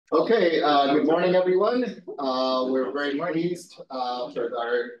Okay, good morning, everyone. We're very pleased for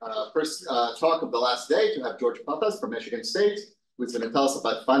our first talk of the last day to have George Pappas from Michigan State, who's going to tell us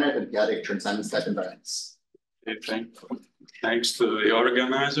about finite and p-adic Chern-Simons type invariants. Okay, thanks to the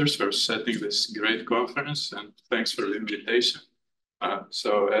organizers for setting this great conference, and thanks for the invitation.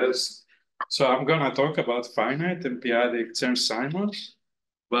 So I'm going to talk about finite and p-adic Chern-Simons,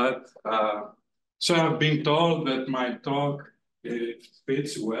 but so I've been told that my talk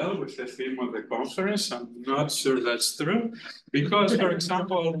fits well with the theme of the conference. I'm not sure that's true, because, for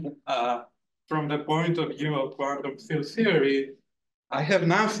example, from the point of view of quantum field theory, I have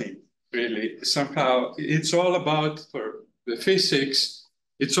nothing really. Somehow, it's all about, for the physics,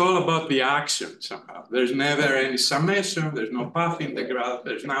 it's all about the action somehow. There's never any summation, there's no path integral,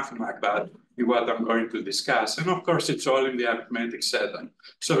 there's nothing like that in what I'm going to discuss. And of course, it's all in the arithmetic setting.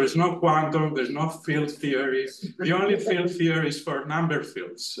 So there's no quantum, there's no field theory. The only field theory is for number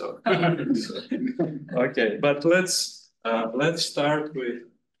fields. So okay, but let's start with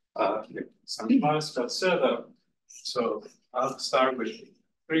some classical setup. So I'll start with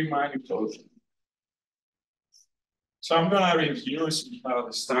three manifolds. So I'm going to review the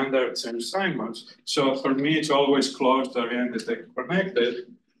standard Chern-Simons. So for me, it's always closed, oriented, and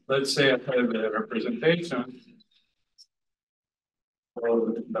connected. Let's say I have a representation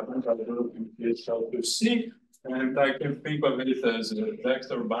of the fundamental group in P-adic, and I can think of it as a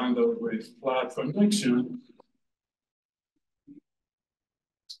vector bundle with flat connection.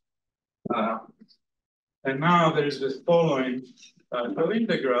 And now there's the following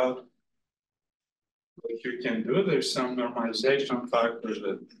integral that you can do. There's some normalization factors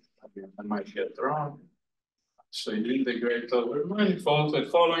that I might get wrong. So you integrate over manifold the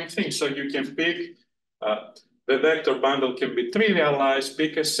following thing. So you can pick, the vector bundle can be trivialized,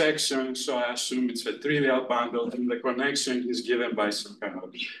 pick a section. So I assume it's a trivial bundle, and the connection is given by some kind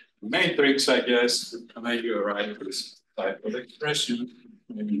of matrix, I guess. And then you arrive at this type of expression.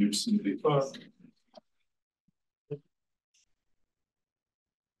 Maybe you've seen it before.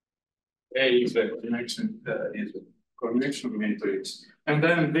 A is a connection matrix. And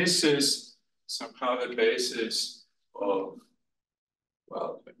then this is somehow the basis of,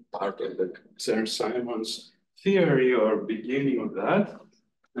 well, part of the Chern-Simons theory or beginning of that.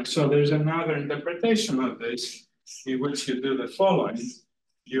 And so there's another interpretation of this in which you do the following.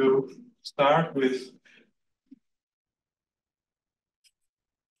 You start with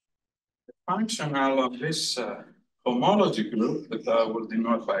the functional of this homology group that I will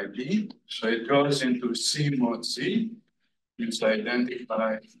denote by B. So it goes into C mod Z. It's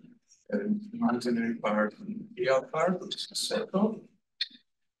identify an imaginary part and the real part, which is settled.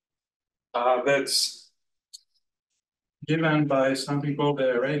 That's given by something called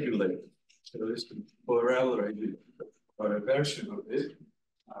a regulator. So this is a Borel regulator, or a version of it.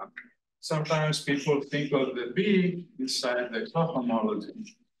 Sometimes people think of the B inside the cohomology.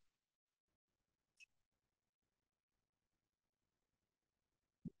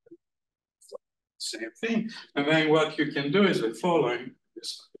 Same thing. And then what you can do is the following,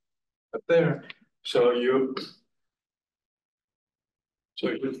 up there. So you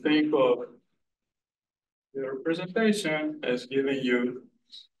think of your representation as giving you,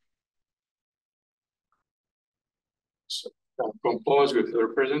 so compose with the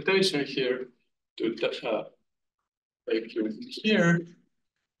representation here to take you here.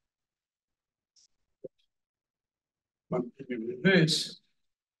 Continue with this.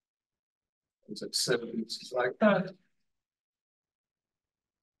 It's it's like that.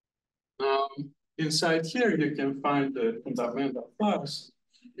 Inside here, you can find the fundamental class.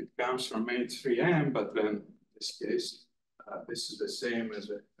 It comes from H3M, but then in this case, this is the same as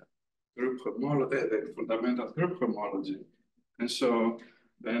a group homology, the fundamental group homology. And so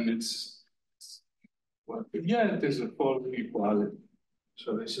then it's what we get is a following equality.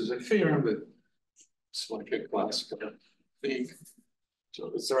 So this is a theorem that it's like a classical thing. So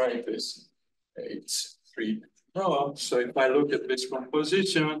let's write this H3. So if I look at this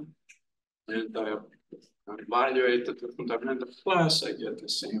composition and I evaluate the fundamental class, I get the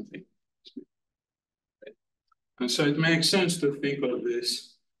same thing. And so it makes sense to think of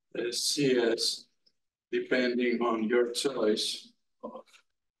this as CS depending on your choice of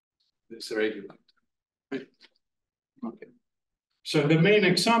this regulator. Right? Okay. So the main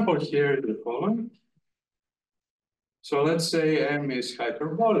example here is the following. So let's say M is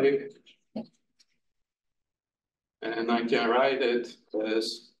hyperbolic, and I can write it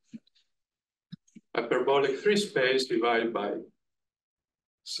as hyperbolic free space divided by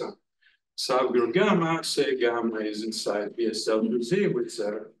some subgroup gamma. Say gamma is inside BSL2Z, which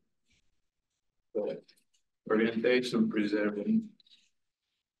are the orientation preserving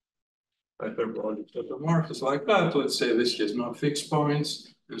hyperbolic automorphs like that. Let's say this has no fixed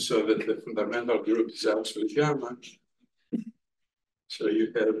points, and so that the fundamental group is actually gamma. So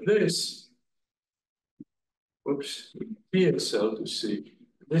you have this. Oops, PSL to C.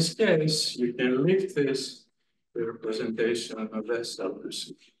 In this case, you can lift this the representation of SL to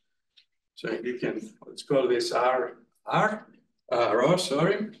C. So you can, let's call this rho,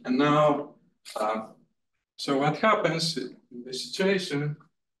 sorry. And now, so what happens in this situation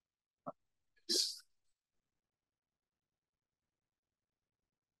is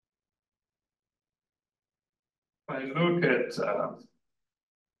if I look at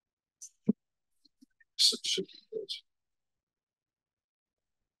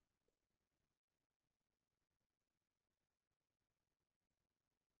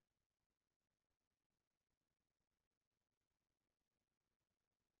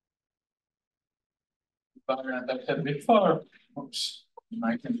variant I had before. Oops,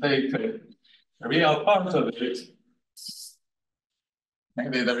 I can take the real part of it.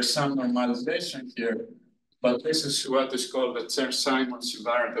 Maybe there is some normalization here, but this is what is called the Chern-Simons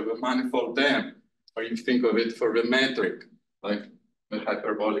invariant of a manifold M, or you think of it for the metric, like the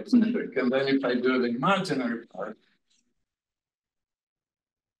hyperbolic metric. And then if I do the imaginary part,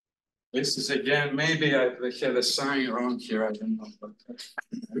 this is again, maybe I had a sign wrong here, I don't know, but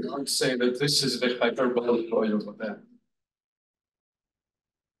I would say that this is the hyperbolic volume of M.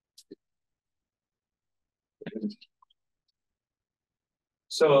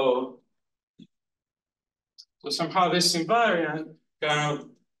 So somehow this invariant kind of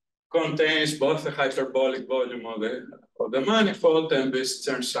contains both the hyperbolic volume of the manifold and this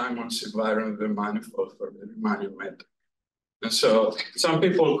Chern-Simons invariant of the manifold for the Riemannian metric. And so some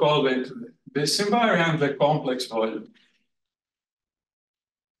people call it this invariant the complex volume.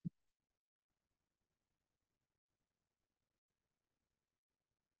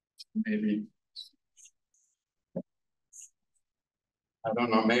 Maybe, I don't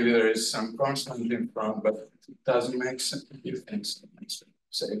know, maybe there is some constant in front, but it doesn't make sense. You think so,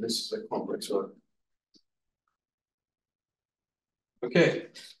 say this is a complex volume. Okay,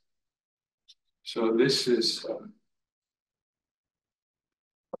 so this is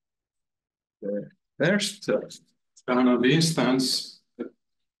the first kind of instance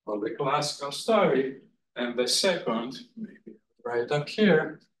of the classical story, and the second, maybe right up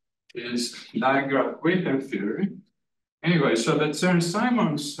here, is Dijkgraaf-Witten theory. Anyway, so the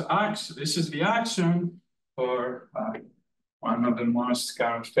Chern-Simons action, this is the action for one of the most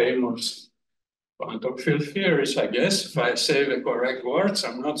kind of famous quantum field theories, I guess. If I say the correct words,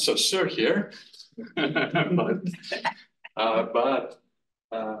 I'm not so sure here.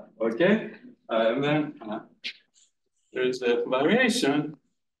 Okay. And then there's a variation.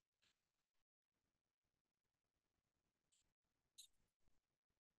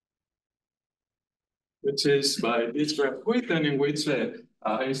 Which is by Dijkgraaf-Witten, in which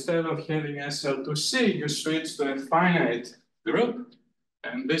instead of having SL2C, you switch to a finite group.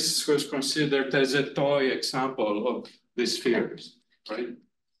 And this was considered as a toy example of these theories, right?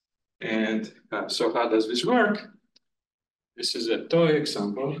 And so how does this work? This is a toy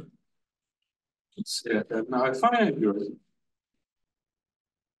example. Let's say I have now a finite group.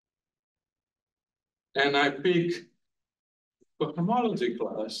 And I pick a homology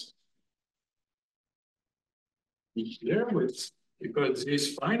class here, which, because Z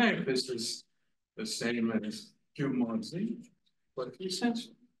is finite, this is the same as Q mod Z coefficients,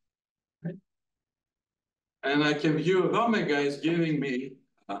 right? And I can view of omega is giving me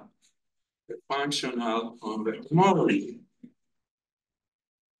a functional on the homology.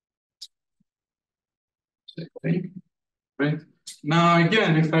 Right? Now,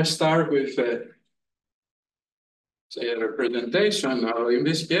 again, if I start with say a representation, or in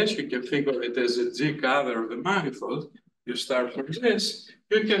this case, you can think of it as a Z gather of the manifold. You start from this,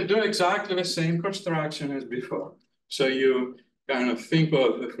 you can do exactly the same construction as before. So you kind of think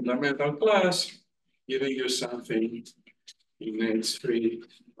of the fundamental class, giving you something in H3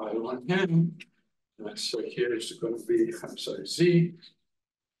 by 1n. So here is going to be, I'm sorry, Z.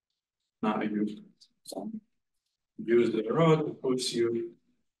 Now you use the rho to push you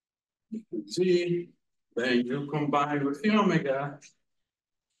into Z. Then you combine with the omega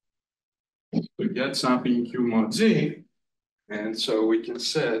to get something Q mod Z. And so we can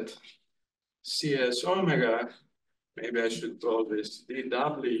set C as omega. Maybe I should call this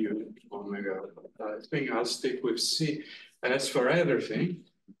dW omega. I think I'll stick with C as for everything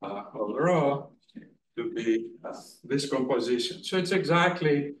of rho to be this composition. So it's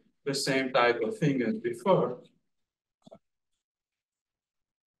exactly the same type of thing as before.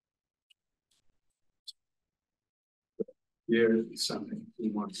 Here is something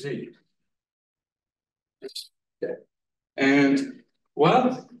Q mod Z. Okay. And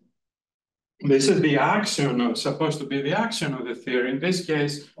well, this is the action, or supposed to be the action of the theory. In this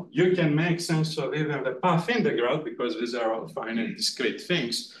case, you can make sense of even the path integral because these are all finite discrete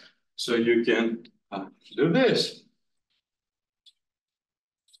things. So you can do this.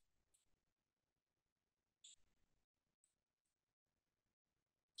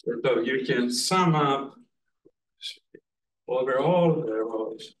 So you can sum up over all the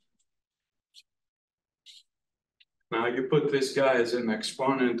rows. Now you put this guy as an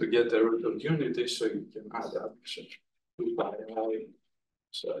exponent to get the root of unity, so you can add up. So 2 pi I.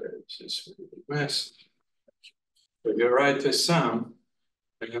 Sorry, this is a mess. So you write the sum,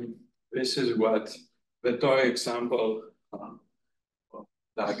 and this is what the toy example of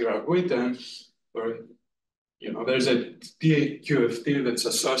Dijkgraaf-Witten, where there's a TQFT that's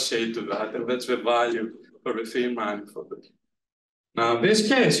associated to that, and that's the value for the field manifold. Now, in this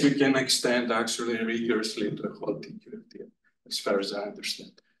case, you can extend actually rigorously to the whole TQFT, as far as I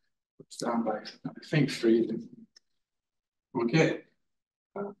understand. It's done by, I think, 3. Okay.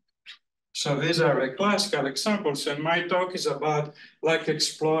 So these are the classical examples, and my talk is about like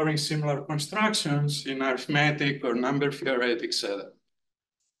exploring similar constructions in arithmetic or number theoretic setup.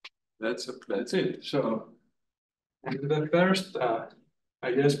 That's it. So, and the first,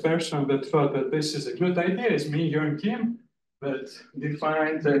 I guess, person that thought that this is a good idea is me, Jörn Kim, that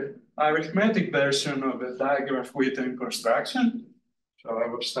defined the arithmetic version of the Dijkgraaf-Witten construction. So I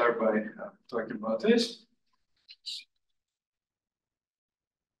will start by talking about this.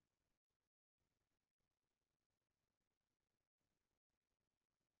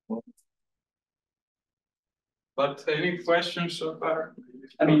 But any questions so far?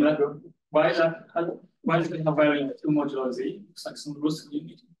 I mean, why is it not varying 2 modulo z? It's like some roots of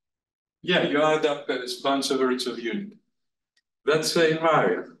unity. Yeah, you add up a bunch of roots of unity. That's the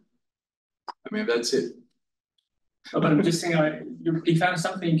invariant. I mean, that's it. No, but I'm just saying, you define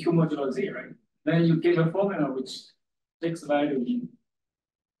something Q modulo z, right? Then you give a formula which takes value in.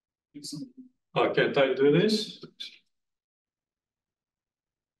 Oh, can't I do this?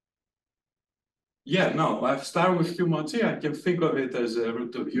 Yeah, no, I start with Q mod z. I can think of it as a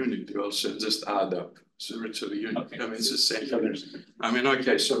root of unity also, just add up. So roots of unity. Okay. I mean, it's the same. I mean,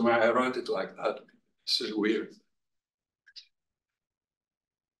 okay, so I wrote it like that. This is weird.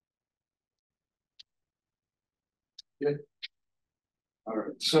 Yeah. All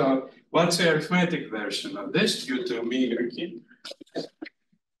right. So what's the arithmetic version of this due to me, Jörn?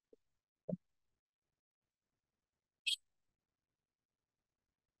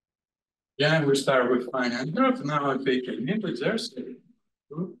 Yeah, we start with finite group. Now I'm taking integers.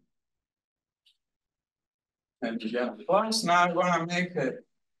 And we get a class. Now I'm going to make a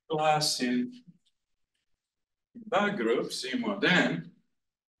class in that group, C mod n.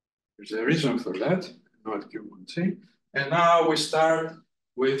 There's a reason for that, not Q mod C. And now we start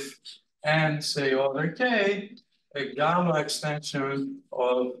with n, say, over k, a Galois extension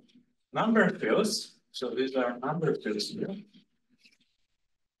of number fields. So these are number fields here.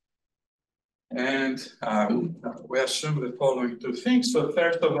 And we assume the following 2 things. So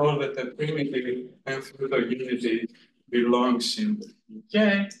first of all, that the primitive nth root of unity belongs in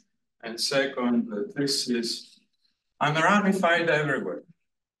K. And second, that this is unramified everywhere.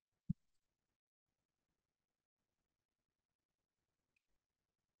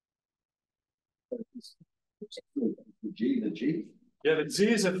 The G? Yeah, the G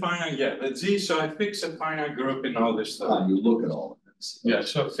is a finite, yeah, the G, so I fix a finite group in all this stuff. You look at all of this. Yeah,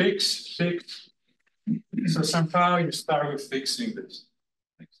 so fix. So somehow you start with fixing this.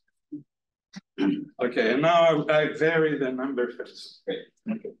 Okay, and now I vary the number fields.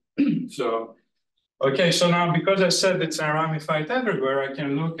 Okay. So now because I said it's unramified everywhere, I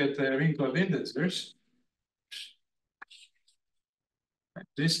can look at the ring of integers.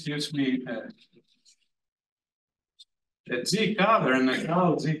 This gives me a Z cover and a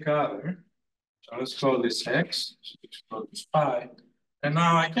null Z cover. So let's call this X, let's call this pi. And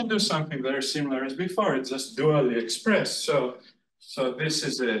now I can do something very similar as before. It's just dually expressed. So this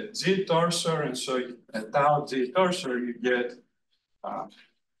is a Z torsor, and so a tau Z torsor, you get a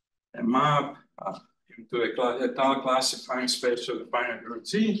map into a tau classifying space of the finite group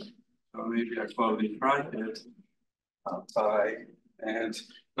Z. So maybe I call it bracket pi. And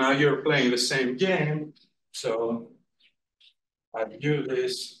now you're playing the same game. So I view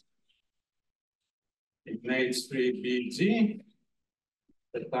this in H3BG.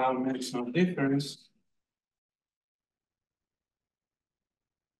 The tau makes no difference.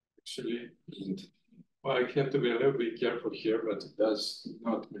 Actually, well, I have to be a little bit careful here, but it does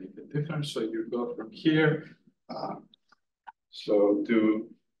not make a difference. So you go from here, so to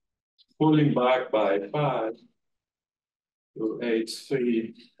pulling back by 5 to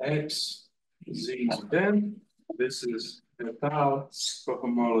H3x z then. This is etale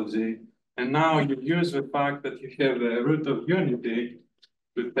cohomology. And now you use the fact that you have the root of unity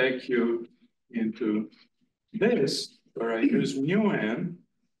to take you into this, where I use mu n.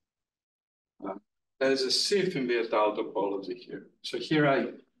 There's a shift in the etale topology here. So here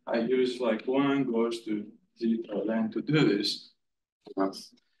I use like 1 goes to zeta ln to do this.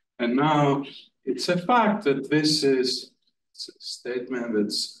 And now it's a fact that this is a statement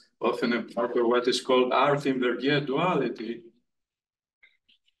that's often a part of what is called Arith-Verdier duality.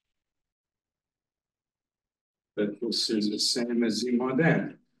 That this is the same as Z mod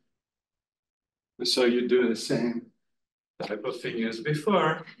n. And so you do the same type of thing as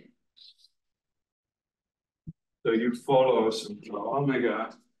before. So you follow some omega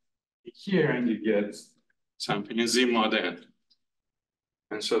here and you get something in Z mod n.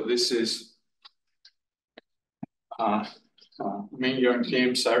 And so this is your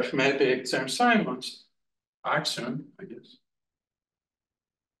team's Arithmetic Chern-Simons action, I guess.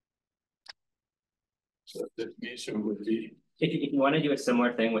 So the definition would be. If you want to do a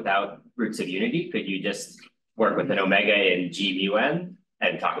similar thing without roots of unity, could you just work with an omega in G mu n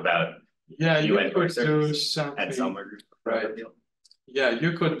and talk about you could do something at Selmer, right? Yeah,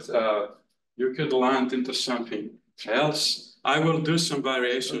 you could land into something else. I will do some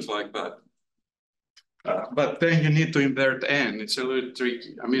variations like that. But then you need to invert n. It's a little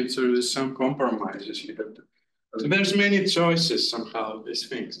tricky. I mean, so there's some compromises you have to. So there's many choices somehow, these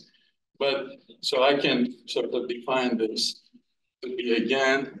things. But so I can sort of define this to be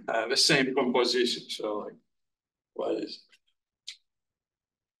again the same composition. So like, what is it?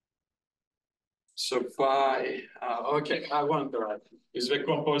 So phi, okay, I want that. Is the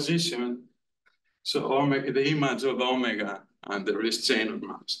composition. So omega, the image of omega under this chain of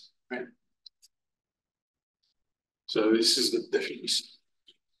mass, right? So this is the definition.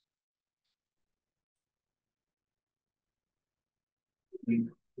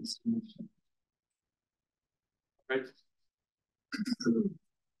 Right.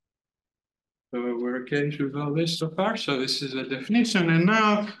 So we're okay with all this so far. So this is the definition. And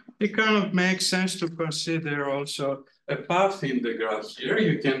now it kind of makes sense to consider also a path integral here.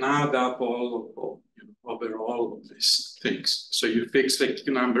 You can add up over all of these things. So you fix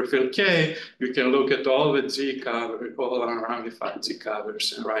the number field K, you can look at all the G covers, all unramified G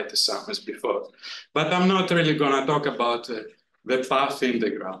covers and write the sum as before. But I'm not really gonna talk about the path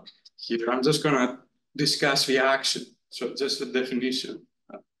integral here. I'm just gonna discuss the action. So just the definition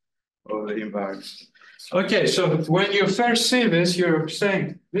of the invariant. Okay, so when you first see this, you're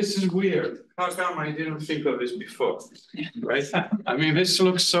saying, this is weird. How come I didn't think of this before, right? I mean, this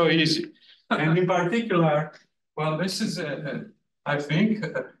looks so easy. And in particular, well, this is, I think,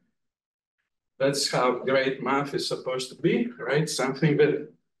 that's how great math is supposed to be, right? Something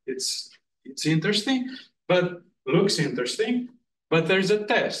that it's interesting, but looks interesting, but there's a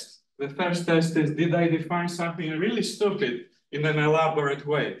test. The first test is, did I define something really stupid in an elaborate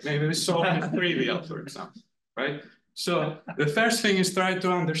way? Maybe we solve it trivial, for example, right? So the first thing is try to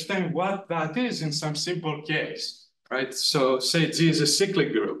understand what that is in some simple case, right? So say G is a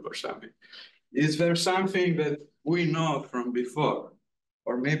cyclic group or something. Is there something that we know from before?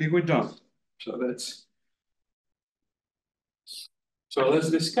 Or maybe we don't. So let's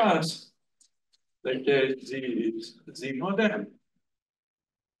discuss the case G is Z mod n,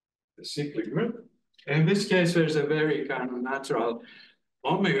 the cyclic group. In this case, there's a very kind of natural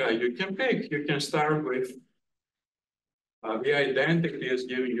omega you can pick. You can start with the identity is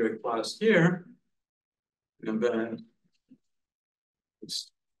giving you a class here. And then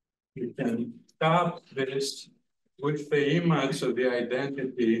you can tap this with the image of the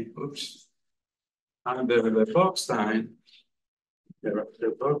identity, under the box sign.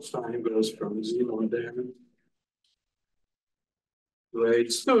 The box sign goes from 0 then to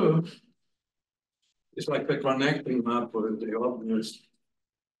H2. It's like the connecting map with the obvious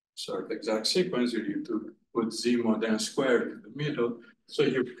sort of exact sequence. You need to put Z mod n squared in the middle. So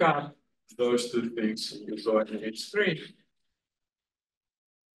you cut those two things and you go in H3.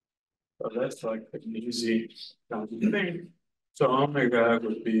 So that's like an easy kind of thing. So omega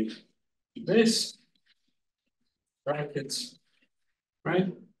would be this, brackets,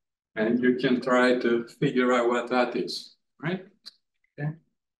 right? And you can try to figure out what that is, right? Okay.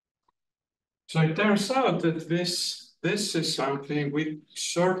 So it turns out that this is something we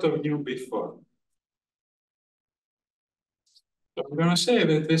sort of knew before. So I'm going to say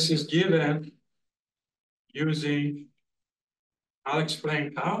that this is given using, I'll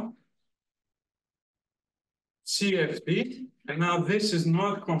explain how, CFD. And now this is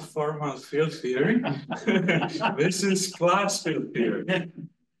not conformal field theory. This is class field theory,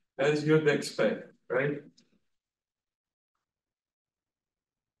 as you'd expect, right?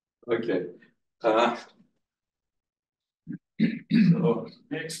 Okay. So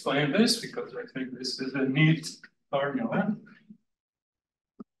let me explain this because I think this is a neat formula.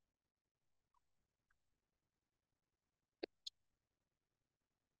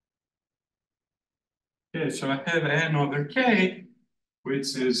 Okay, so I have n over k,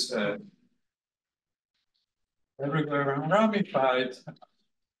 which is regular and ramified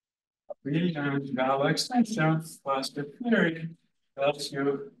abelian Galois extension plus the theory tells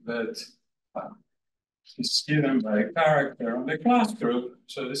you that it's given by a character on the class group.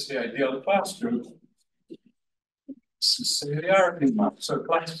 So this is the ideal class group. This is the Artin map. So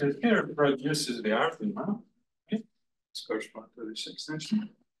class group here produces the Artin map. Okay. This corresponds to this extension.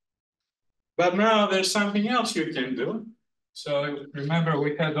 But now there's something else you can do. So remember,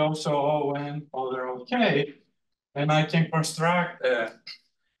 we had also O(n) over OK, and I can construct a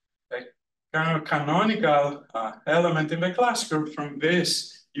kind of canonical element in the class group from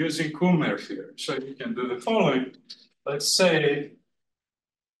this using Kummer theorem. So you can do the following. Let's say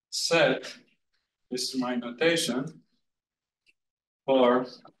set, this is my notation, for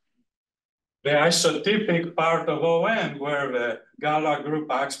the isotypic part of O(n), where the Galois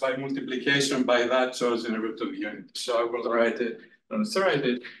group acts by multiplication by that chosen root of unity. So I will write it, let's write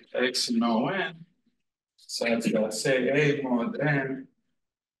it, x in O(n), such that say A mod n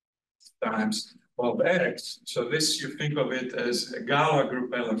times of x. So this, you think of it as a Galois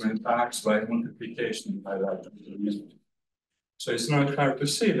group element acts by multiplication by that root of unity. So it's not hard to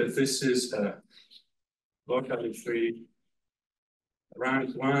see that this is a locally free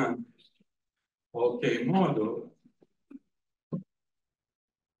rank 1 OK module.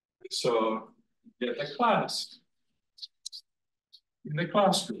 So get a class in the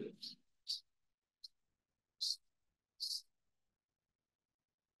class group.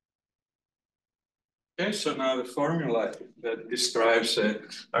 Okay, so now the formula that describes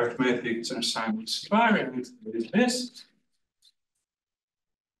arithmetic Chern-Simons invariant is this.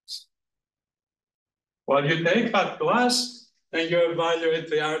 Well, you take that class and you evaluate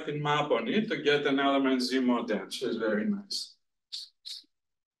the Artin map on it to get an element Z mod n, which is very nice.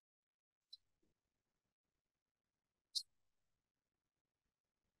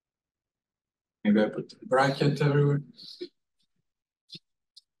 Maybe I put a bracket everywhere.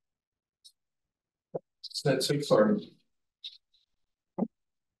 That's it for me.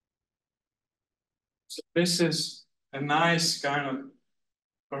 So this is a nice kind of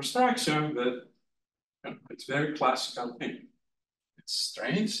construction that it's very classical thing. It's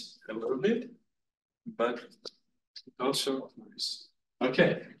strange a little bit, but also nice.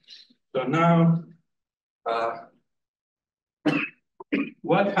 Okay, so now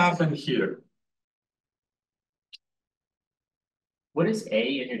what happened here? What is A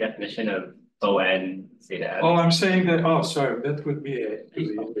in your definition of O(n) zeta? Oh, I'm saying that, oh, sorry, that would be A.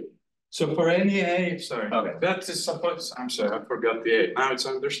 So for any A, sorry, Okay. that is supposed, I'm sorry, I forgot the A. Now it's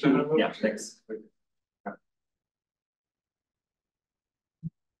understandable. Yeah, thanks.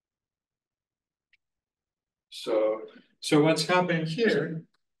 So what's happening here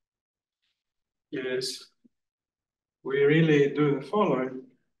is we really do the following.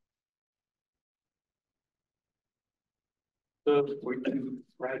 So we can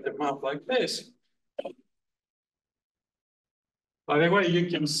write them up like this. By the way, you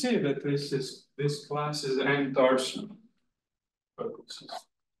can see that this class is n torsion.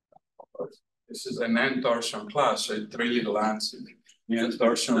 This is an n torsion class, so it really lands in n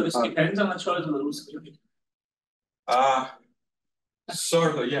torsion. So this depends on the choice of the root unity.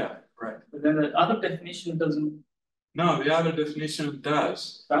 Sort of, yeah, right. But then the other definition doesn't. No, the other definition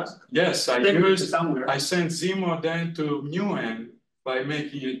does. Does? Yes, I sent Z mod n to mu n by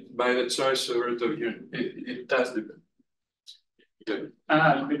making it by the choice of root of unity. It does depend. Good.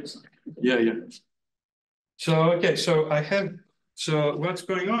 Yeah. So okay, so what's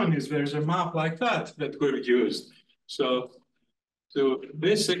going on is there's a map like that we've used. So to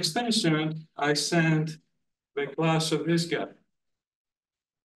this extension, I sent the class of this guy.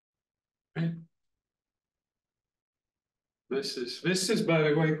 Right? This is by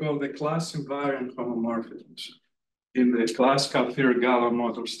the way called the class invariant homomorphisms in the classical Galois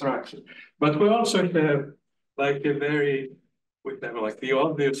model structure. But we also have like the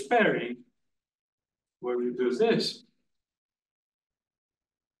obvious pairing where we do this.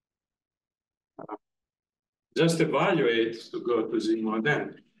 Just evaluate to go to Z mod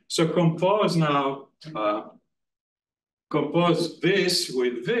n. So compose now, compose this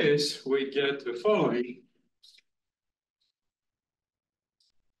with this, we get the following.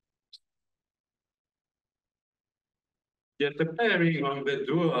 get the pairing on the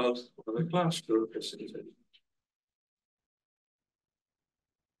dual of the class group, essentially.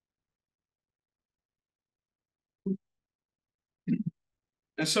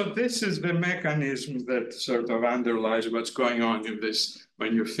 And so this is the mechanism that sort of underlies what's going on in this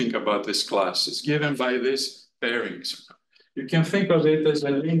when you think about this class. It's given by these pairings. You can think of it as a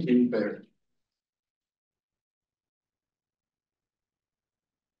linking pair.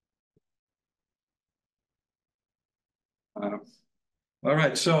 All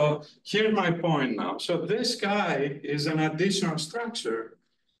right, so here's my point now. So this guy is an additional structure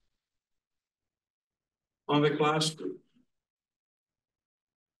on the class group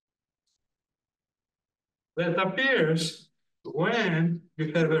that appears when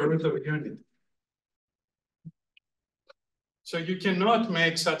you have a root of unity. So you cannot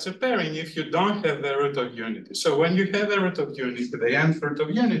make such a pairing if you don't have the root of unity. So when you have a root of unity, the nth root of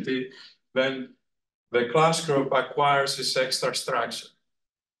unity, then the class group acquires this extra structure.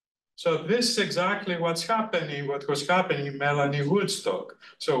 So this is exactly what's happening, what was happening in Melanie Woodstock.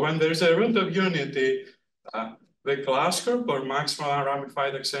 So when there's a root of unity, the class group or maximal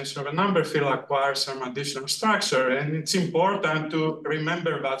unramified extension of a number field acquires some additional structure. And it's important to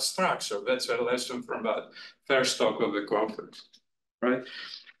remember that structure. That's a lesson from that first talk of the conference, right?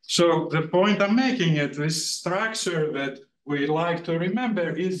 So the point I'm making is this structure that we like to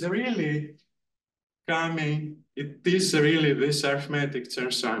remember is really coming, it is really this arithmetic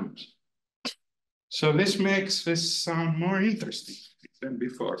Chern-Simons. So this makes this sound more interesting than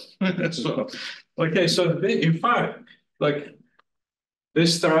before. So, okay, so in fact, like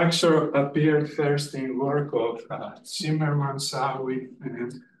this structure appeared first in work of Zimmerman, Sawi,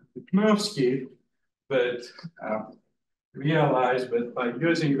 and Witnowski, but realized that by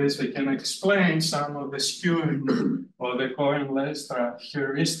using this, we can explain some of the skewing or the Cohen-Lestra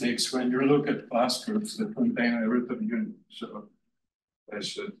heuristics when you look at class groups that contain a root of unity. So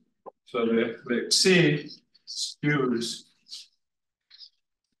the C skews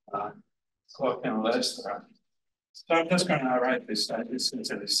Cohen-Lestra. So I'm just going to write this. I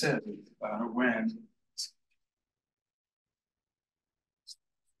essentially said when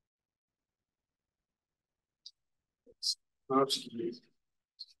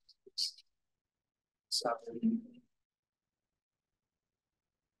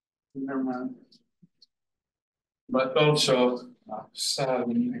but also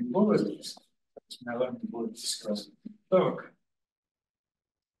Savin and Galois. Melanie would discuss talk.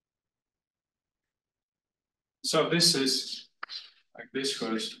 So this is like this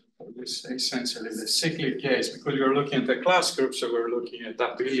was this essentially the cyclic case because you're looking at the class group, so we're looking at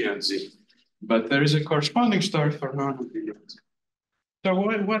abelian Z. But there is a corresponding story for non-abelians. So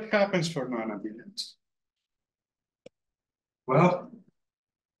what happens for non-abelians? Well,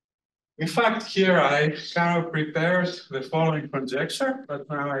 in fact, here I kind of prepared the following conjecture, but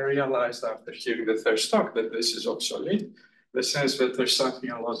now I realized after hearing the first talk that this is obsolete, in the sense that there's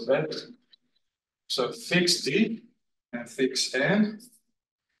something a lot better. So fix D and fix N,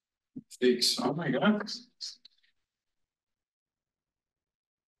 fix omega.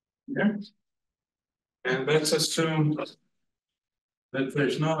 Yeah. And let's assume that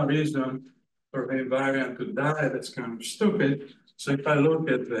there's no reason for the invariant to die. That's kind of stupid. So if I look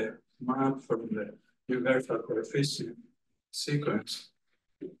at the map from the universal coefficient sequence,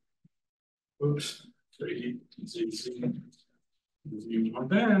 oops, 3 Z, Z, Z more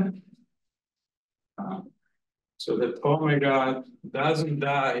than. So that omega doesn't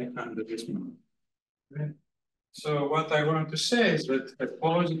die under this map. Okay? So what I want to say is that a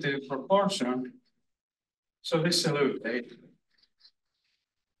positive proportion, so this is a little data.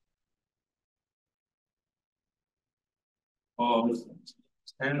 Of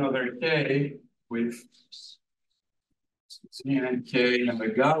n over k with Z and K and the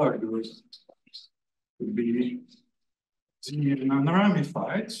Galois group would be Z and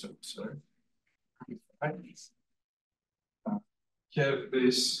unramified, so sorry. Have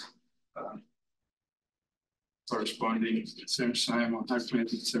this corresponding Chern-Simons,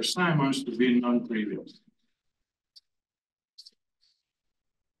 arithmetic Chern-Simons to be non-trivial.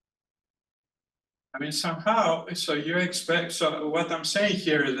 I mean, somehow, so you expect, so what I'm saying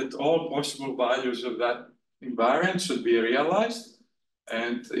here is that all possible values of that invariant should be realized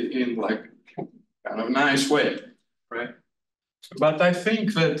and in like kind of nice way, right? But I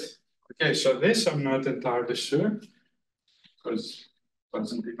think that, okay, so this I'm not entirely sure because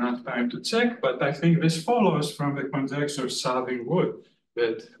wasn't enough time to check, but I think this follows from the conjecture Savin Wood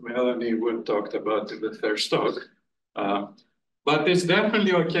that Melanie Wood talked about in the first talk. But it's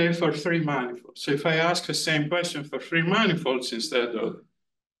definitely okay for three manifolds. So if I ask the same question for three manifolds instead of,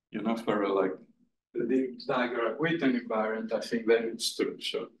 you know, for like the Dijkgraaf-Witten invariant, I think then it's true.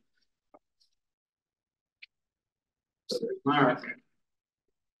 So mark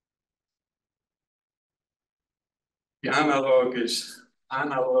the analog is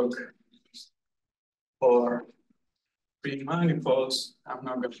analog for free manifolds. I'm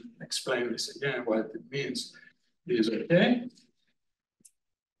not going to explain this again, what it means is okay.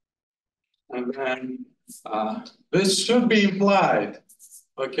 And then this should be implied.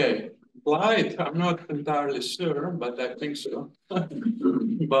 Okay, implied, I'm not entirely sure, but I think so,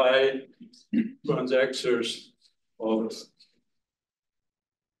 by conjectures of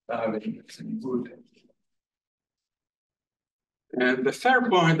having good. And the third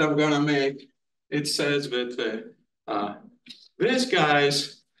point I'm going to make, it says that these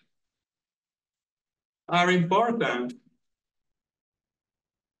guys are important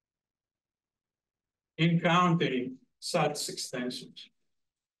in counting such extensions.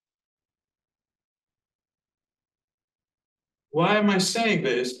 Why am I saying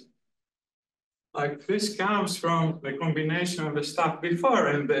this? Like this comes from the combination of the stuff before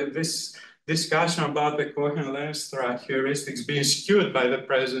and this discussion about the Cohen-Lenstra heuristics being skewed by the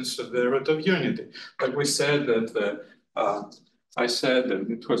presence of the root of unity. Like we said that I said that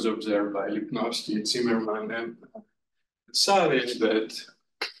it was observed by Lipnowski, Zimmerman, and Savage that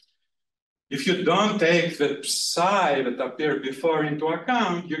if you don't take the psi that appeared before into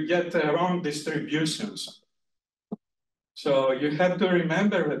account, you get wrong distributions. So you have to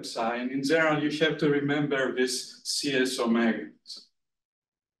remember the psi, and in general, you have to remember this CS omega.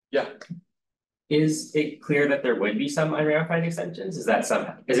 Yeah. Is it clear that there would be some unramified extensions? Is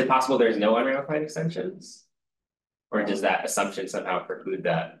it possible there's no unramified extensions? Or does that assumption somehow preclude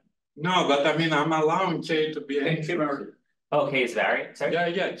that? No, but I mean, I'm allowing K to be anything. Oh, K is variant? Sorry?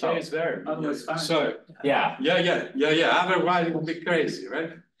 Yeah, K is variant. Otherwise, fine. So, Yeah. Otherwise, it would be crazy,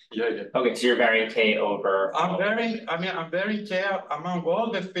 right? Yeah. Okay, so you're varying K over. I'm varying K among all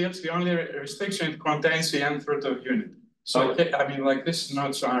the fields. The only restriction contains the nth root of unity. So, okay. I mean, like this is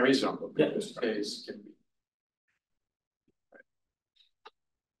not so unreasonable because K can be.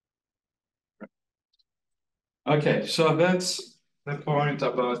 Okay, so that's the point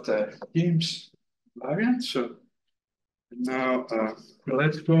about Gibbs variant. So now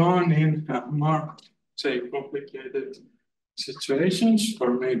let's go on in more, say, complicated situations,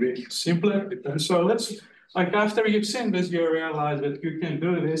 or maybe simpler. So let's, like after you've seen this, you realize that you can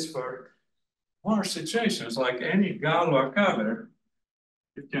do this for more situations, like any Galois cover,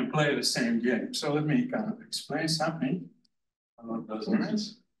 you can play the same game. So let me kind of explain something along those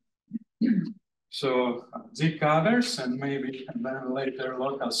lines. So Z covers and maybe and then later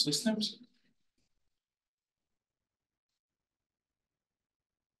local systems.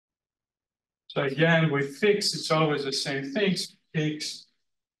 So again, with fix, it's always the same things. Fix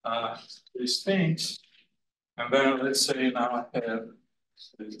these things. And then let's say now I have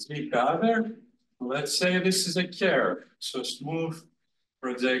the Z cover. Let's say this is a curve. So smooth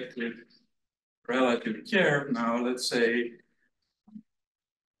projective relative curve. Now let's say,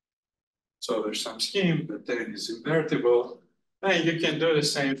 so there's some scheme that then is invertible. And you can do the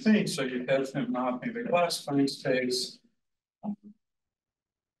same thing. So you have them now in the classifying space.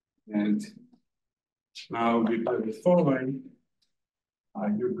 And now we do the following.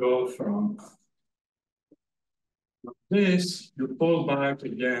 You go from this, you pull back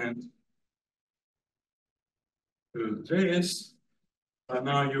again to this. And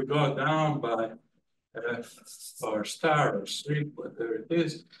now you go down by F or star or C, whatever it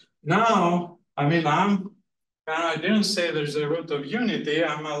is. Now, I mean, I didn't say there's a root of unity.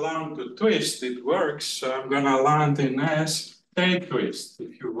 I'm allowed to twist. It works. So I'm going to land in S. K twist.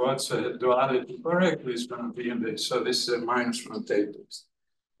 If you want to duality correctly, it's going to be in this. So this is a minus from K twist.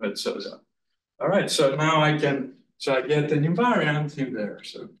 But so. All right. So now I get an invariant in there.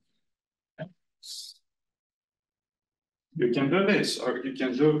 So you can do this, or you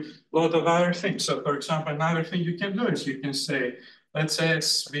can do a lot of other things. So for example, another thing you can do is you can say, let's say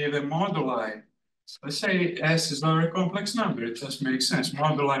S be the moduli. Let's say S is not a complex number. It just makes sense.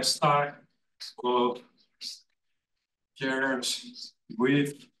 Moduli star of curves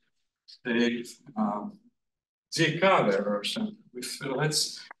with a Z cover or something.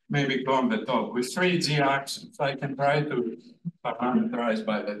 Let's maybe go on the top with 3 Z axes. I can try to parameterize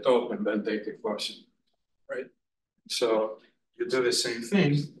by the top and then take a quotient, right? So you do the same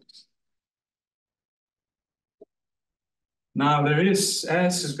thing. Now there is,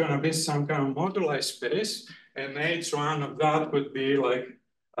 S is going to be some kind of moduli space, and H1 of that would be like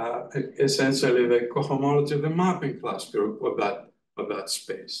essentially the cohomology of the mapping class group of that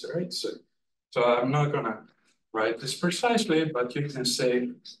space, right? So I'm not going to write this precisely, but you can say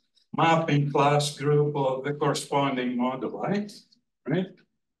mapping class group of the corresponding moduli, right?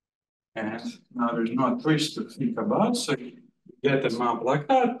 And now there's no twist to think about, so you get a map like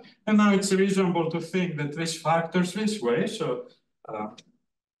that. And now it's reasonable to think that this factors this way. So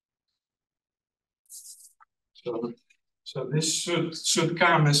this should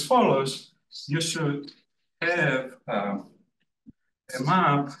come as follows. You should have a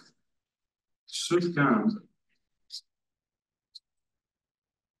map should come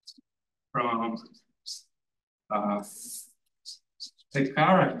from a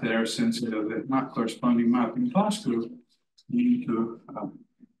character, since the corresponding mapping class group, into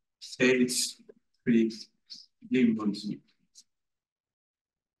H3 gimbal Z.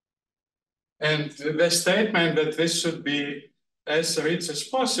 And the statement that this should be as rich as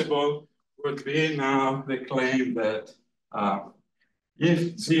possible would be now the claim that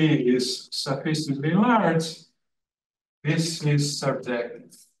if Z is sufficiently large, this is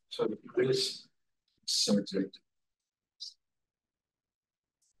surjective. So this is surjective.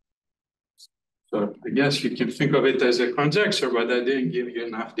 So I guess you can think of it as a conjecture, but I didn't give you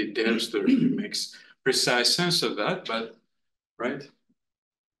enough details to really make precise sense of that, but right?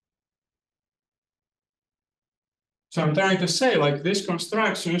 So I'm trying to say, like, this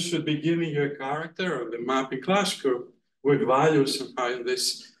construction should be giving you a character of the mapping class group with values somehow in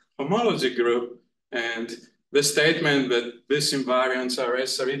this homology group, and the statement that these invariants are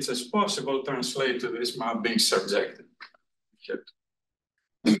as rich as possible translate to this map being surjective.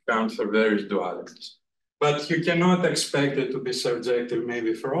 Count for various dualities. But you cannot expect it to be surjective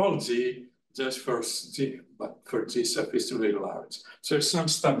maybe for all Z, just for Z, but for Z sufficiently large. So there's some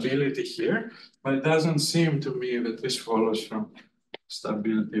stability here, but it doesn't seem to me that this follows from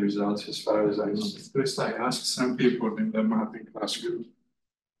stability results as far as I know. At least I asked some people in the mapping class group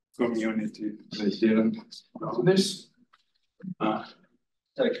community, they didn't know this. Sorry,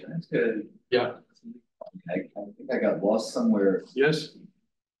 that's good. Yeah. I think I got lost somewhere Yes.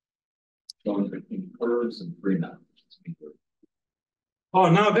 going between curves and free numbers. Oh,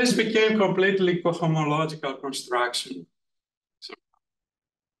 now this became completely cohomological construction. So,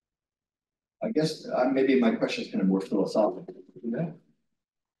 I guess maybe my question is kind of more philosophical. Yeah.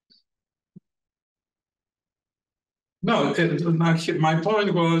 no, my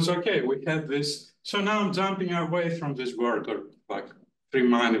point was, okay, we had this. So now I'm jumping away from this word or like three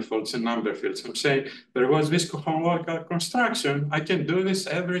manifolds and number fields. I'm saying there was this cohomological construction. I can do this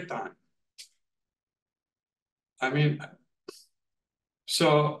every time. I mean,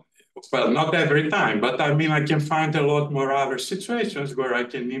 so, well, not every time, but I mean, I can find a lot more other situations where I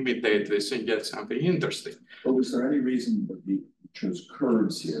can imitate this and get something interesting. But was there any reason that you chose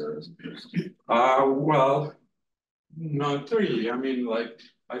curves here as opposed to? Well, not really. I mean, like,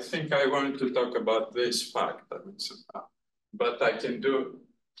 I think I want to talk about this fact, I mean, somehow. But I can do,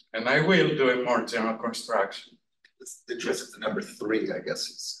 and I will do a more general construction. The choice of the number 3, I guess,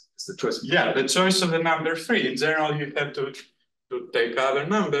 is the choice. Yeah, the choice of the number 3. In general, you have to take other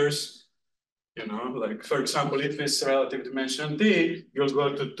numbers, you know, like, for example, if it's relative dimension D, you'll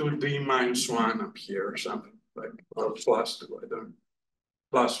go to 2D minus 1 up here or something, like, or plus 2, I don't know.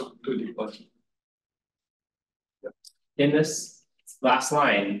 Plus 1, 2D plus 1. Yeah. In this last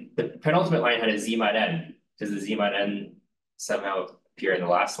line, the penultimate line had a Z mod n. Does the Z mod n somehow appear in the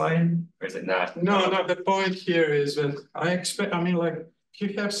last line, or is it not? No, the point here is that I mean, like,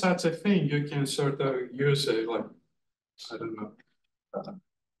 if you have such a thing, you can sort of use a, like, I don't know,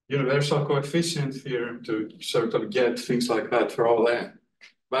 universal coefficient theorem to sort of get things like that for all n.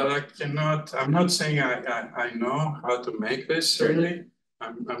 But I cannot, I'm not saying I know how to make this really.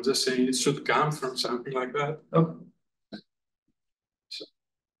 I'm just saying it should come from something like that. Oh. So,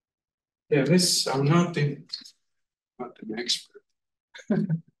 yeah, this, I'm not an expert.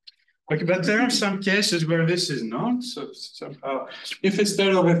 Okay, but there are some cases where this is not. So somehow, if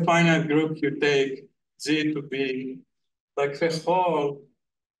instead of a finite group, you take Z to be like the whole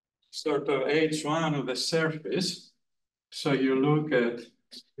sort of H1 of the surface. So you look at,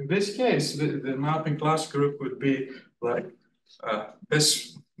 in this case, the mapping class group would be like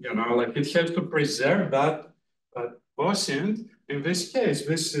this, you know, like it has to preserve that quotient. In this case,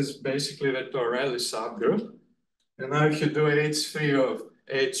 this is basically the Torelli subgroup. And now if you do H3 of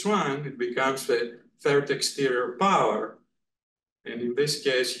H1, it becomes the third exterior power. And in this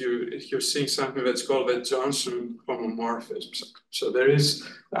case, you're seeing something that's called the Johnson homomorphism. So there is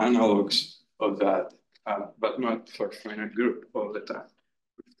analogs of that, but not for finite group all the time.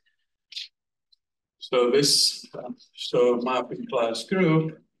 So this, so mapping class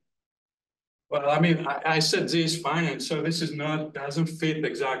group. Well, I mean, I said Z is finite, so this is not, doesn't fit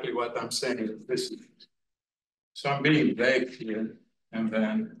exactly what I'm saying. This is, so I'm being vague here. And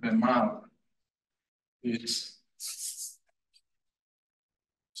then the map is,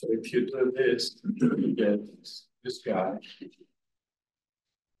 so if you do this, you get this guy.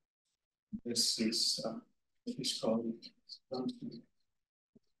 This is called something.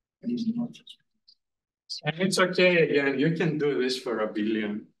 And it's okay, again, you can do this for a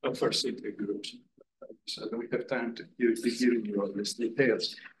billion, or for cyclic groups. So we have time to give you all these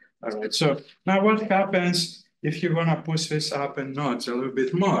details. All right, so now what happens if you want to push this up in nodes a little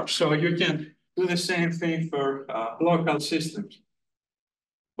bit more? So you can do the same thing for local systems.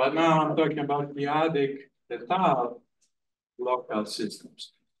 But now I'm talking about p-adic etale local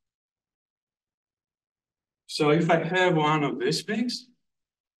systems. So if I have one of these things,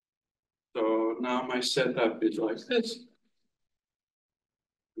 so now my setup is like this.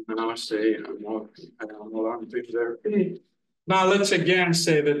 Now say I'm along with their P. Now let's again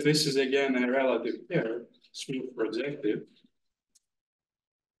say that this is again a relative pair, smooth projective.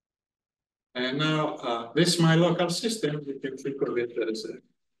 And now this is my local system. You can think of it as a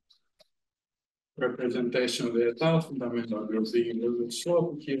representation of the etale fundamental group being a little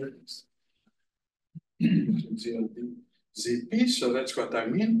slope here. ZP, so that's what I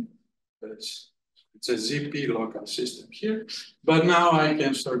mean. It's a ZP local system here. But now I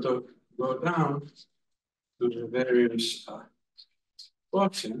can sort of go down to the various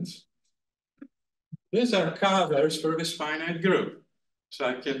options. These are covers for this finite group. So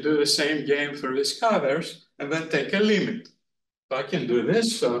I can do the same game for these covers and then take a limit. So I can do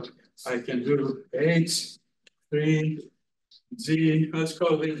this. So I can do H, 3, Z, let's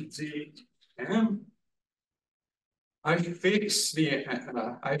call it Z, M. I fix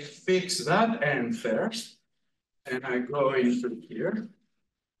that n first, and I go into here,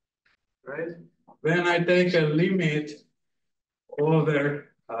 right? Then I take a limit over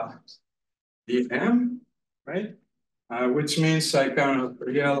the m, right? Which means I kind of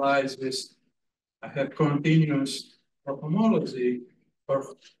realize this. I have continuous homology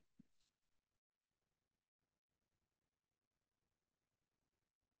for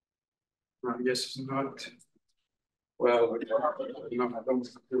I guess not. Well, no, I don't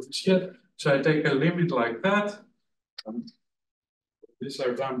do this yet. So I take a limit like that. These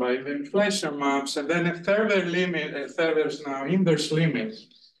are done by the inflation maps, and then a further limit, there's now inverse limit.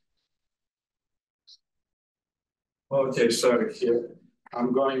 Okay, sorry, here.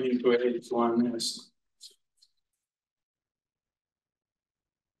 I'm going into H1S.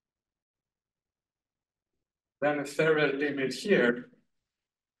 Then a further limit here.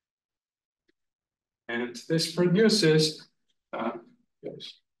 And this produces,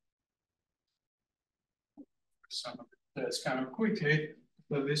 yes. Some of this kind of quickly,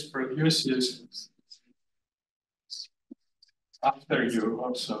 so this produces, after you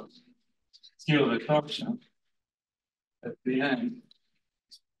also kill the function at the end.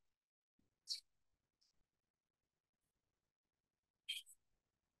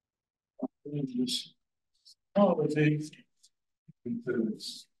 All the things into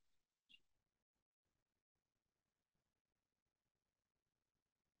this.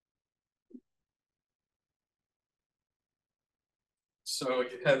 So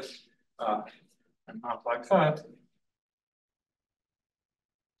you have a map like that.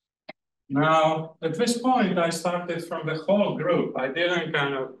 Now, at this point, I started from the whole group. I didn't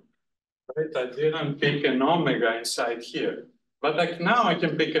kind of, right? I didn't pick an omega inside here. But like now I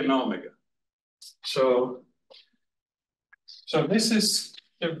can pick an omega. So this is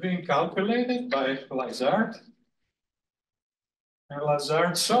being calculated by Lazard. And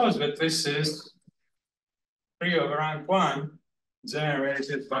Lazard shows that this is 3 over rank 1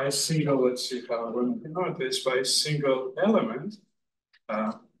 generated by a single, let's see how I'm going to denote this, by a single element.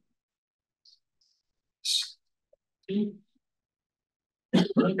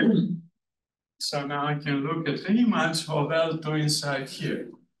 So now I can look at the image of L2 inside here.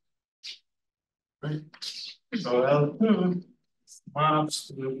 Right? So L2 maps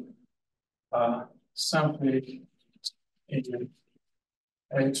to something in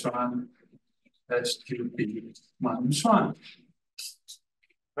H1 S2P minus 1.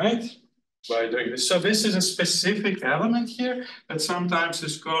 Right? By doing this. So this is a specific element here that sometimes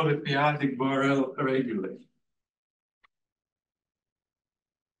is called a p-adic Borel regulator.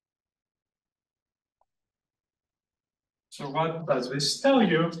 So what does this tell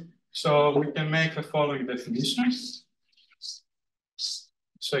you? So we can make the following definitions.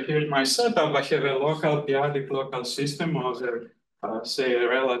 So here's my setup. I have a local p-adic local system of say a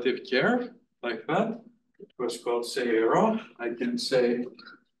relative curve like that. It was called say a rho. I can say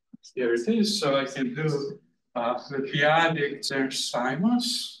here it is. So I can do the p-adic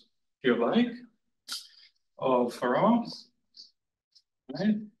Chern-Simons, if you like, of rho.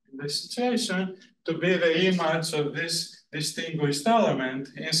 right? In this situation, to be the image of this distinguished element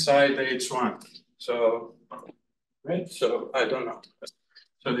inside H1. So, right? So I don't know.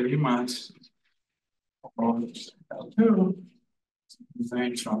 So the image of L2 is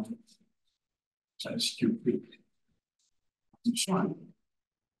H1 as QP. H1.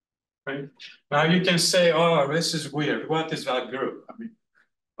 Right? Now you can say, oh, this is weird. What is that group? I mean,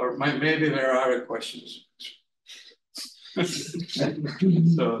 or maybe there are other questions.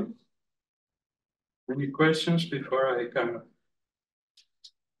 So, any questions before I come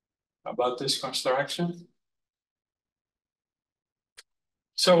about this construction?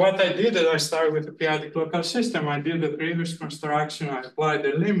 So what I did is I started with the p-adic local system. I did the previous construction. I applied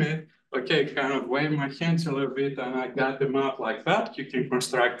the limit. Okay, kind of waved my hands a little bit, and I got them up like that. You can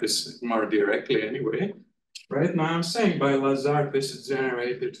construct this more directly anyway. Right now, I'm saying by Lazare, this is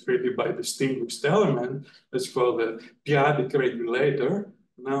generated freely by distinguished element. That's called the p-adic regulator.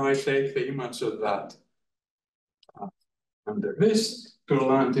 Now I take the image of that under this to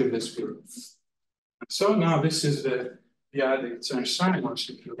land in this group. So now this is the p-adic Chern-Simons,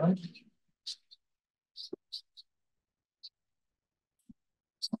 if you like.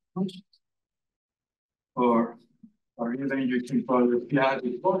 Or even you can call it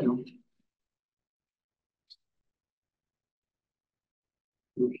p-adic volume.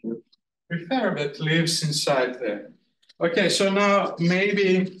 Prefer that lives inside there. Okay, so now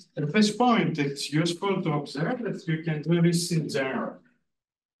maybe at this point it's useful to observe that you can do this in general.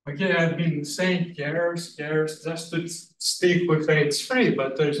 Okay, I've been saying cares just to stick with H3,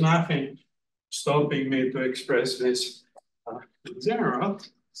 but there's nothing stopping me to express this in general.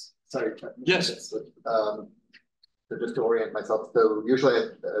 Sorry. Yes. So just to orient myself, so usually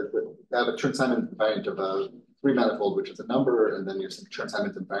I have a Chern-Simons invariant of a 3-manifold, which is a number, and then your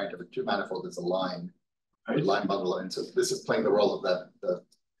Chern-Simons invariant of a 2-manifold is a line, right? Line bundle line. So this is playing the role of that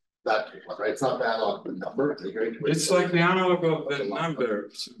one, right? It's not the analog of the number. It's like the analog of the number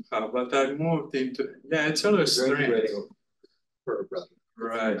somehow, but I moved into, yeah, it's always strange.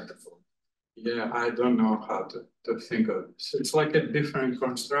 Right. Yeah, I don't know how to think of this. It's like a different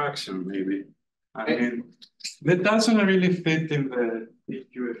construction, maybe. I mean, that doesn't really fit in the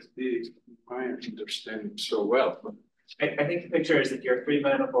QFD, my understanding so well. I think the picture is if your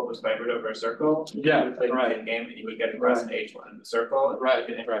 3-manifold was by root over a circle, yeah, you would play the game and you would get across an H1 in the circle, and you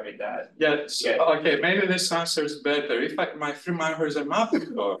can integrate that. Yeah, so, okay, maybe this answers better. If my 3-manifold is a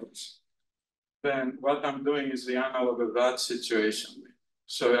mapping course, then what I'm doing is the analog of that situation.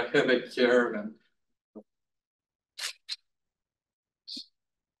 So I have a curve and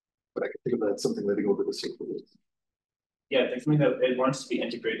but I can think about something living over the circle. Yeah, it's something that it wants to be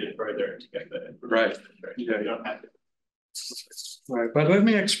integrated further to get the right. Yeah, you don't have to. Right, but let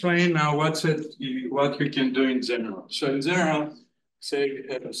me explain now what we can do in general. So in general, say we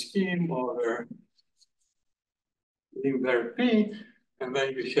have a scheme over invariant P, and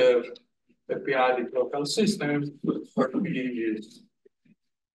then we have a p-adic local system for P is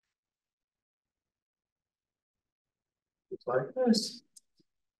like this.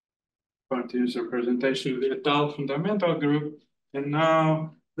 Continuous representation of the etale fundamental group, and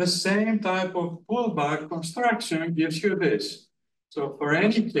now the same type of pullback construction gives you this. So for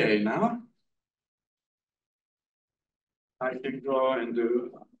any k now, I can go and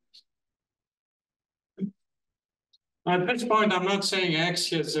do. At this point, I'm not saying X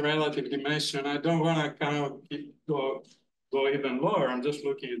has a relative dimension. I don't want to kind of go even lower. I'm just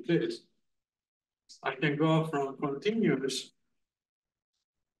looking at this. I can go from continuous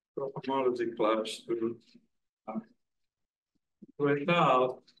homology class to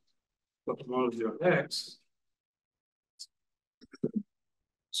etale homology of X.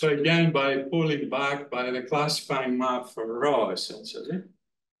 So again, by pulling back by the classifying map for rho, essentially.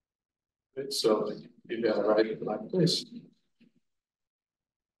 Right? So maybe I'll write it like this.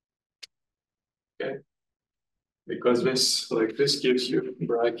 Okay. Because this gives you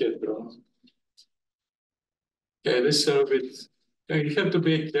bracket rho. Okay, this is a bit, you have to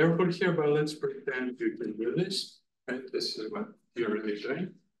be careful here, but let's pretend you can do this. Right? This is what you're really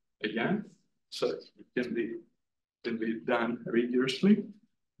doing again. So it can be done rigorously.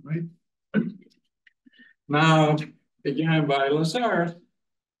 Right. Now, again, by Lazare,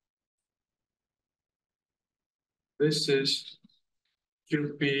 this is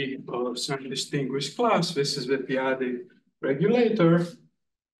QP of some distinguished class. This is the p-adic regulator.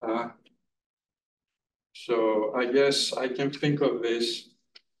 So I guess I can think of this.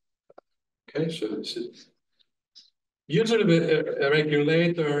 Okay, so this is usually a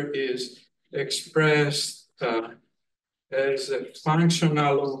regulator is expressed as a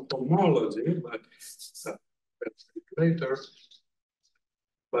functional homology, but regulator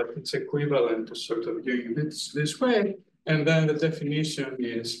but it's equivalent to sort of doing it this way. And then the definition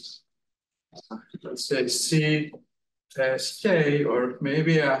is, let's say CSK, or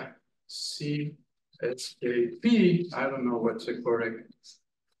maybe a CSKP. I don't know what's the correct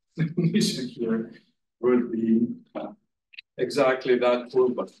definition here. Would be exactly that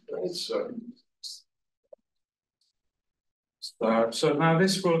fullback, right? So now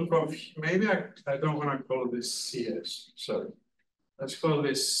this will come, maybe I don't want to call this CS, sorry. Let's call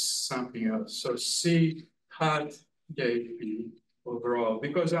this something else. So C hat JP overall,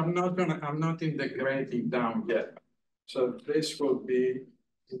 because I'm not integrating down yet. So this will be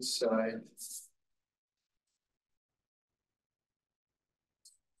inside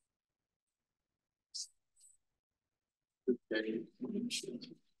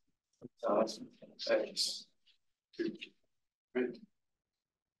X. Right.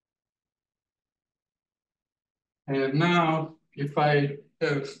 And now, if I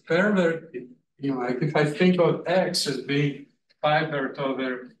have further, like if I think of X as being fibered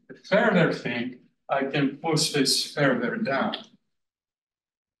over the further thing, I can push this further down.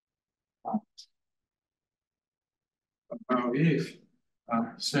 Now, if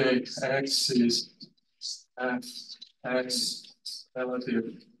say X is F X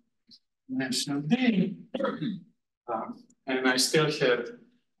relative dimension D, and I still have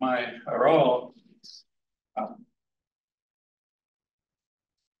my rho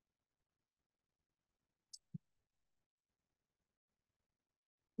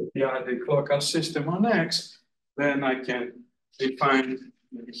the p-adic local system on X, then I can define,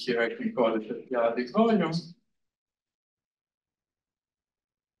 maybe here I can call it the p-adic volume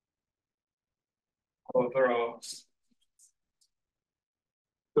overall.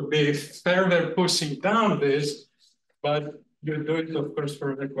 To be further pushing down this, but you do it, of course,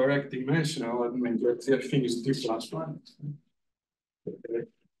 for the correct dimensional. I mean, I think it's D+1. Okay.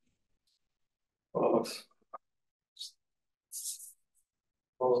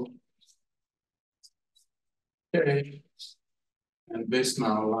 Okay. And this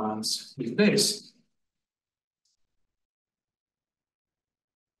now lands with this.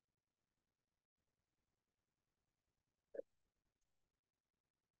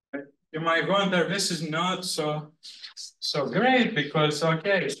 You might wonder, this is not so great because,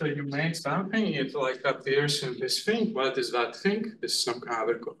 okay, so you make something, it like appears in this thing. What is that thing? This is some kind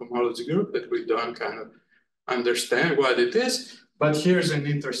of cohomology group that we don't kind of understand what it is. But here's an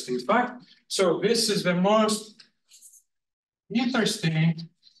interesting fact. So this is the most interesting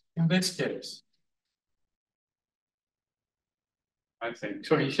in this case, I think.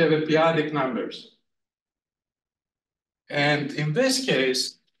 So you have the p-adic numbers. And in this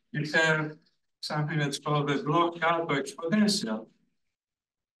case, you have something that's called the block-Alpha exponential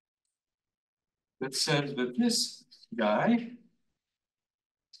that says that this guy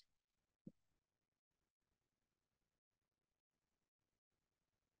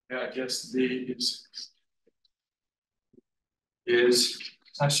I guess D is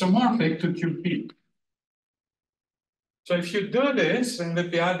isomorphic to QP. So if you do this, then the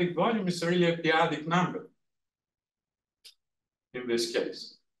p-adic volume is really a p-adic number in this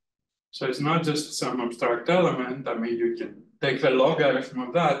case. So it's not just some abstract element. I mean, you can take the logarithm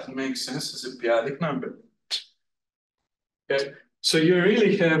of that and make sense as a p-adic number. Okay, so you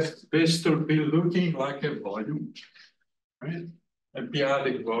really have this to be looking like a volume, right? A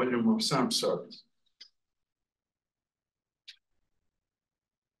p-adic volume of some sort.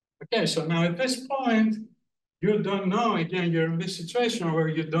 Okay, so now at this point, you don't know, again, you're in this situation where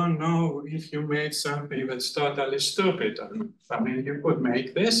you don't know if you made something that's totally stupid. I mean, you could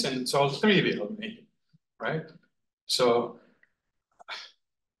make this and it's all trivial, maybe, right? So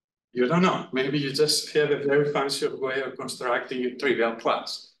you don't know. Maybe you just have a very fancy way of constructing a trivial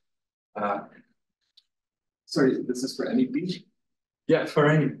class. Sorry, this is for any B? Yeah, for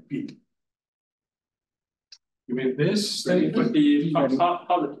any B. You mean this? It would be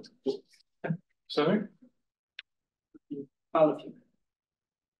positive. Sorry? Positive.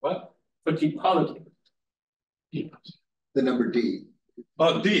 What? Would be positive. The number D.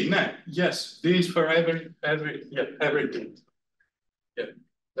 Oh, D, no, yes, D is for everything. Yeah,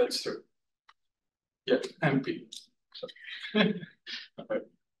 that's true. Yeah, MP. Okay.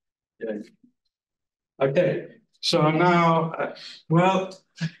 Yeah. Okay, so now, well,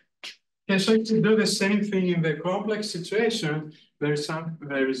 okay, so if you do the same thing in the complex situation, there is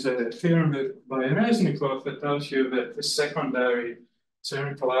a theorem by Reznikov that tells you that the secondary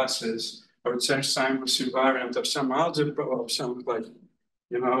Chern classes or Chern-Simons invariant of some algebra of some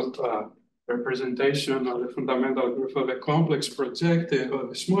representation of the fundamental group of a complex projective or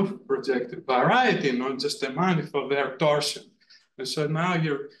the smooth projective variety, not just a manifold, they are torsion. And so now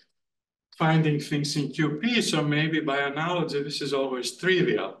you're finding things in QP, so maybe by analogy, this is always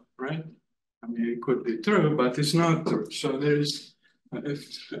trivial, right? I mean, it could be true, but it's not true. So there is a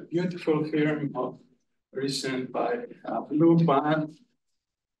beautiful theorem written by Luban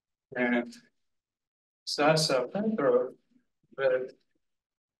and Sasa Petrov that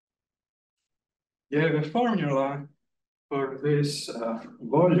gave a formula for this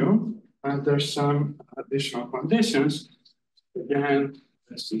volume under some additional conditions. Again,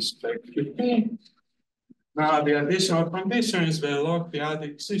 this is QP. Now, the additional condition is the log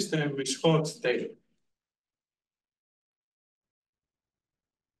p-adic system which holds state.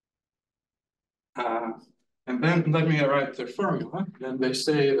 And then let me write the formula. Then they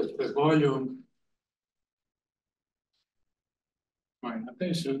say that the volume, my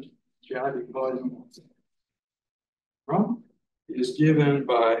notation, p-adic volume is given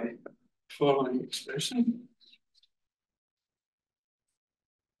by following expression.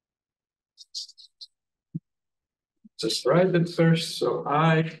 Just write it first. So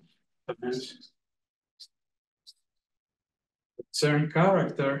I certain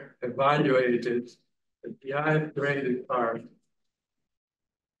character evaluated the PI graded part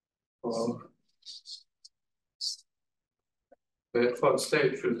of the hot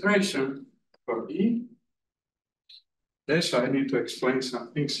state filtration for E. Okay, so I need to explain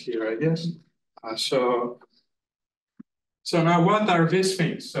some things here, I guess. So now what are these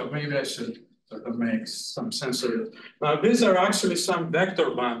things? So maybe I should sort of make some sense of it. Now, these are actually some vector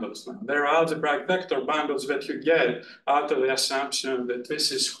bundles. Now, they're algebraic vector bundles that you get out of the assumption that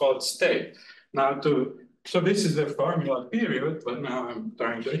this is hot state. Now, so this is the formula period, but now I'm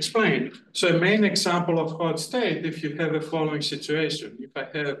trying to explain. So a main example of hot state, if you have a following situation, if I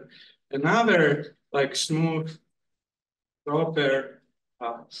have another like smooth proper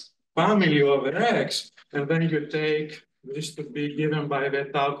family over X, and then you take this to be given by the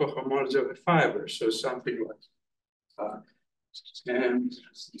etale cohomology of the fiber. So something like M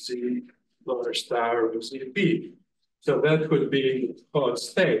Z lower star of ZP. So that would be hot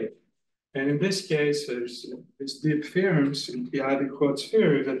state. And in this case, there's these deep theorems in p-adic hot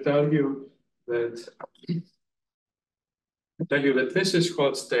sphere that tell you that this is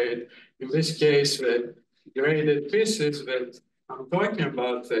hot state. In this case, the graded pieces that I'm talking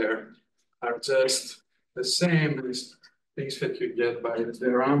about there are just the same as things that you get by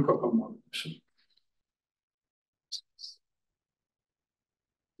the rank cohomology.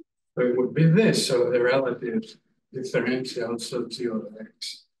 So it would be this, so the relative differentials of G over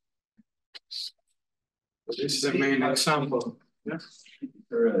X. So this is the main example. Yeah.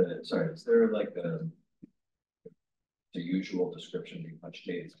 Is there like the usual description in much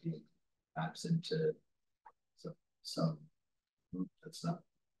case being absent to some group that's not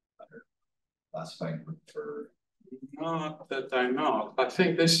under classifying group for? Not that I know. I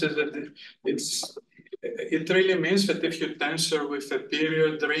think this is it really means that if you tensor with a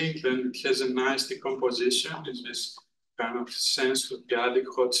period ring, then it has a nice decomposition. It's this kind of sense of p-adic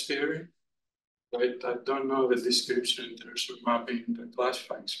hot sphere. Right? I don't know the description in terms of mapping the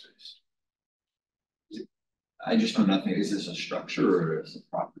classifying space. I just know nothing. Is this a structure or is it a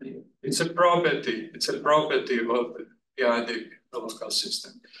property? It's a property. It's a property of the p-adic local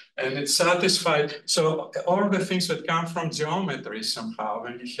system. And it's satisfied. So all the things that come from geometry somehow,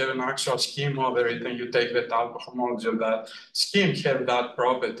 when you have an actual scheme over it and you take the etale cohomology of that scheme, have that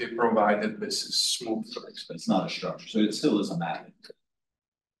property provided this is smooth. But it's not a structure. So it still is a mapping.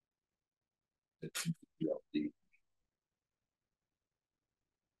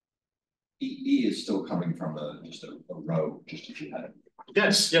 E is still coming from just a row, just if you had it.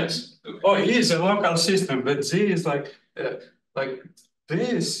 Yes, yes. Okay. Oh, E is a local system, but Z is like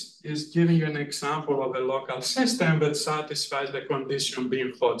this is giving you an example of a local system that satisfies the condition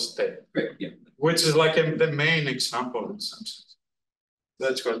being hot state. Great, yeah. Which is like the main example in some sense.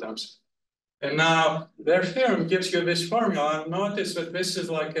 That's what I'm saying. And now their theorem gives you this formula. And notice that this is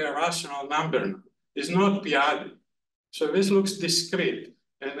like a rational number. It's not p-adic. So this looks discrete.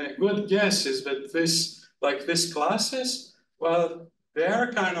 And a good guess is that these classes, well, they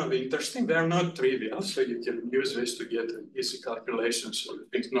are kind of interesting. They're not trivial. So you can use this to get an easy calculation. So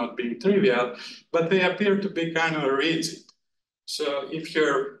things not being trivial, but they appear to be kind of rigid. So if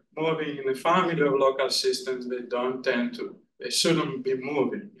you're moving in a family of local systems, they shouldn't be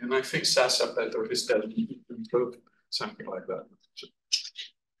moving. And I think Sasa Petrov is telling you to improve something like that. So,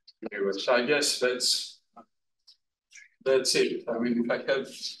 anyway, so I guess that's it. I mean,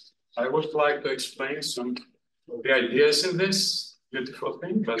 I would like to explain some of the ideas in this beautiful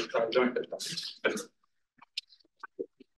thing, but I don't have time.